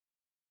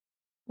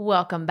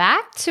Welcome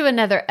back to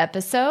another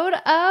episode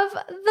of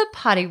the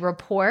Potty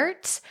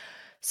Report.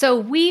 So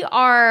we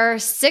are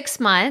 6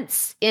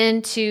 months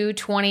into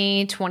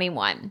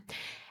 2021,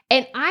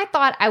 and I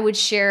thought I would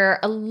share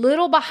a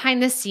little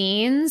behind the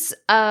scenes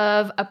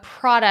of a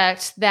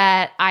product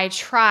that I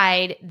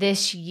tried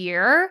this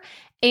year.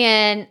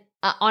 And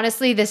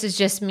honestly, this is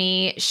just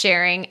me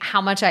sharing how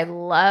much I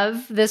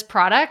love this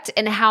product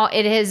and how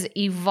it has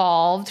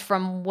evolved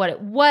from what it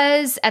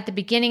was at the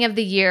beginning of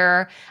the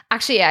year.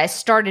 Actually, I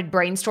started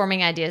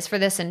brainstorming ideas for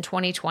this in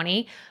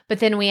 2020, but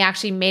then we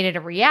actually made it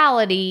a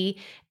reality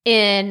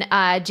in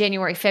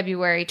January,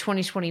 February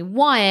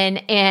 2021.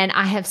 And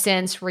I have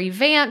since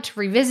revamped,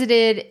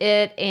 revisited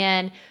it,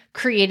 and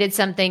created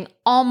something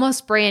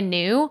almost brand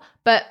new,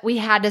 but we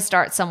had to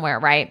start somewhere,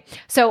 right?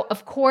 So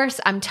of course,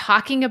 I'm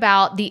talking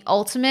about the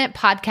Ultimate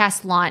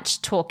Podcast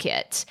Launch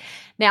Toolkit.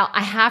 Now,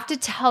 I have to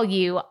tell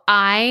you,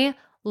 I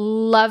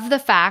love the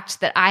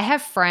fact that I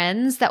have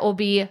friends that will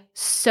be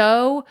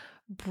so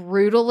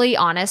brutally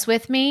honest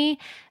with me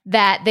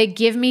that they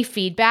give me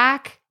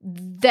feedback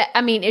that,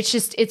 I mean, it's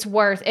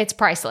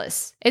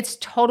priceless. It's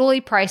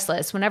totally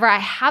priceless. Whenever I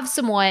have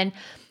someone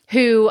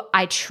who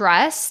I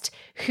trust,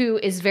 who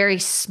is very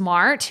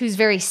smart, who's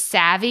very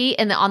savvy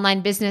in the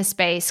online business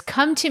space,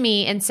 come to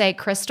me and say,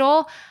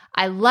 Crystal,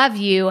 I love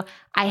you.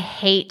 I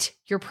hate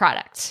your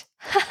product.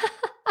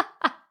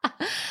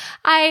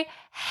 I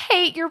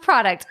hate your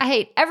product. I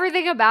hate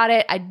everything about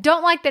it. I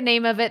don't like the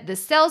name of it. The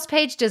sales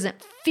page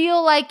doesn't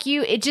feel like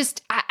you.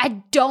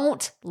 I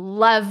don't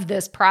love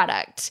this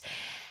product.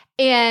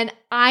 And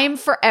I'm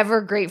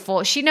forever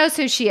grateful. She knows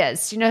who she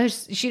is. She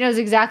knows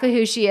exactly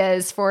who she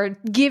is for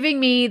giving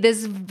me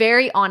this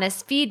very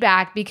honest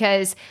feedback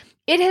because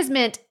it has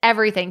meant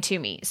everything to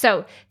me.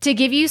 So to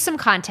give you some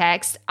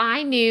context,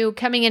 I knew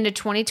coming into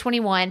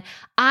 2021,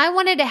 I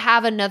wanted to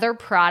have another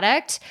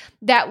product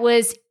that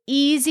was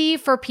easy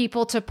for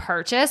people to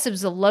purchase. It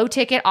was a low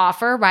ticket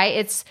offer, right?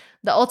 It's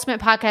the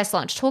Ultimate Podcast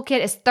Launch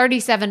Toolkit is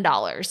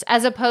 $37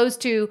 as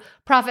opposed to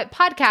Profit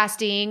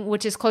Podcasting,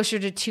 which is closer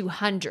to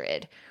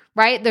 $200.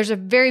 Right? There's a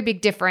very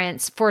big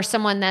difference for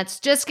someone that's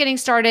just getting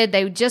started,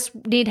 they just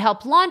need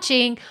help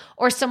launching,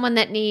 or someone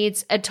that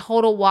needs a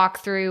total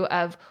walkthrough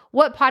of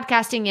what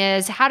podcasting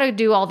is, how to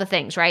do all the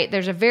things, right?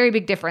 There's a very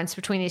big difference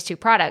between these two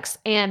products.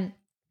 And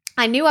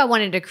I knew I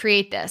wanted to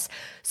create this.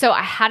 So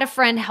I had a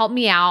friend help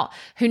me out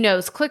who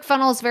knows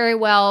ClickFunnels very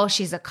well.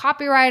 She's a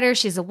copywriter,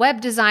 she's a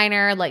web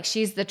designer, like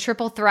she's the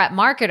triple threat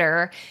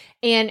marketer.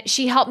 And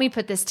she helped me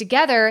put this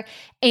together.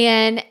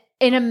 And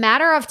in a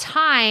matter of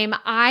time,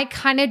 I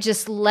kind of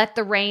just let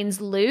the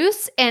reins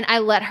loose and I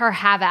let her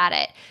have at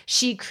it.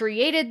 She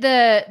created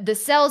the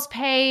sales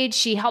page.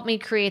 She helped me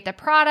create the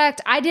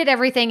product. I did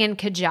everything in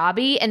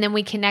Kajabi and then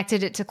we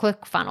connected it to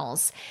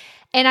ClickFunnels.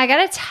 And I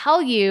got to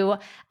tell you,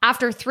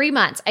 after 3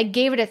 months, I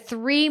gave it a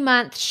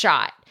 3-month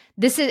shot.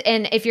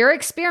 And if you're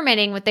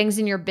experimenting with things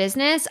in your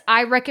business,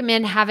 I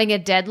recommend having a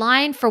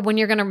deadline for when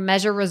you're going to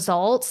measure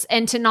results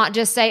and to not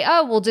just say,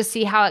 oh, we'll just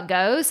see how it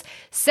goes.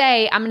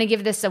 Say, I'm going to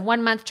give this a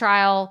 1-month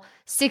trial,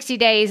 60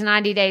 days,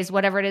 90 days,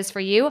 whatever it is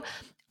for you.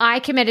 I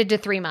committed to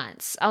 3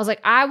 months. I was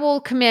like, I will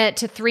commit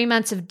to 3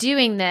 months of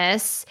doing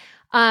this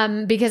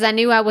because I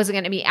knew I wasn't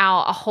going to be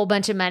out a whole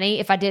bunch of money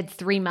if I did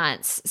 3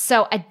 months.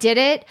 So I did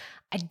it.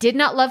 I did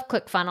not love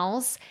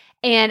ClickFunnels.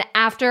 And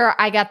after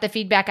I got the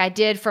feedback I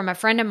did from a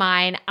friend of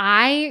mine,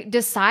 I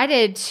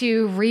decided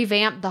to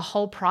revamp the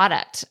whole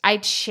product. I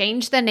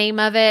changed the name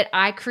of it.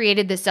 I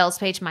created the sales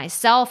page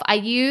myself. I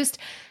used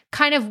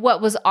kind of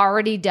what was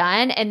already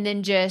done and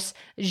then just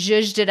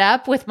zhuzhed it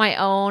up with my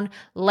own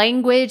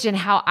language and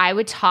how I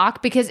would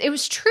talk because it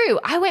was true.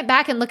 I went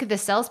back and looked at the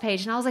sales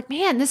page and I was like,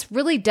 man, this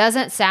really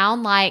doesn't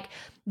sound like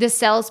the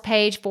sales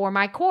page for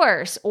my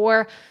course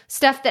or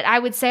stuff that I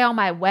would say on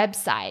my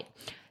website.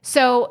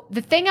 So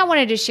the thing I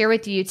wanted to share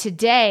with you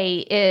today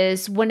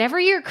is whenever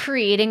you're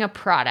creating a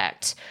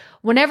product,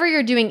 whenever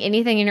you're doing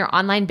anything in your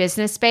online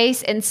business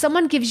space and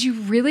someone gives you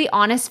really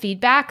honest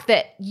feedback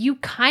that you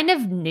kind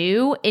of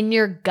knew in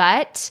your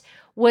gut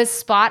was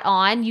spot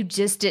on, you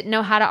just didn't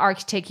know how to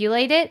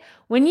articulate it.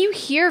 When you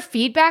hear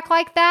feedback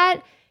like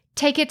that,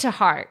 take it to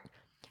heart.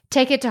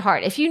 Take it to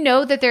heart. If you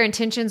know that their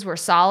intentions were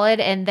solid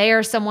and they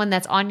are someone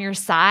that's on your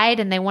side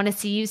and they want to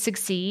see you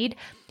succeed,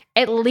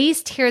 at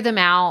least hear them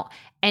out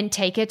and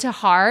take it to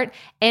heart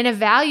and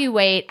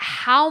evaluate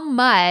how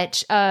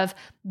much of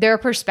their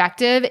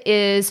perspective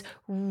is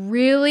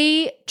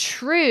really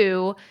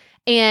true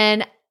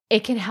and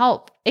it can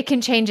help. It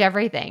can change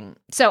everything.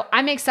 So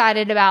I'm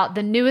excited about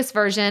the newest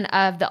version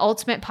of the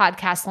Ultimate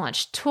Podcast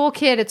Launch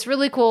Toolkit. It's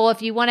really cool.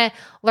 If you want to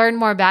learn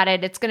more about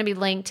it, it's going to be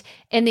linked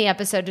in the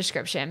episode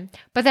description.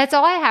 But that's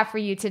all I have for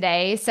you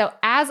today. So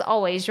as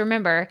always,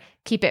 remember,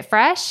 keep it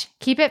fresh,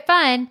 keep it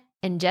fun,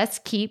 and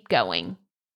just keep going.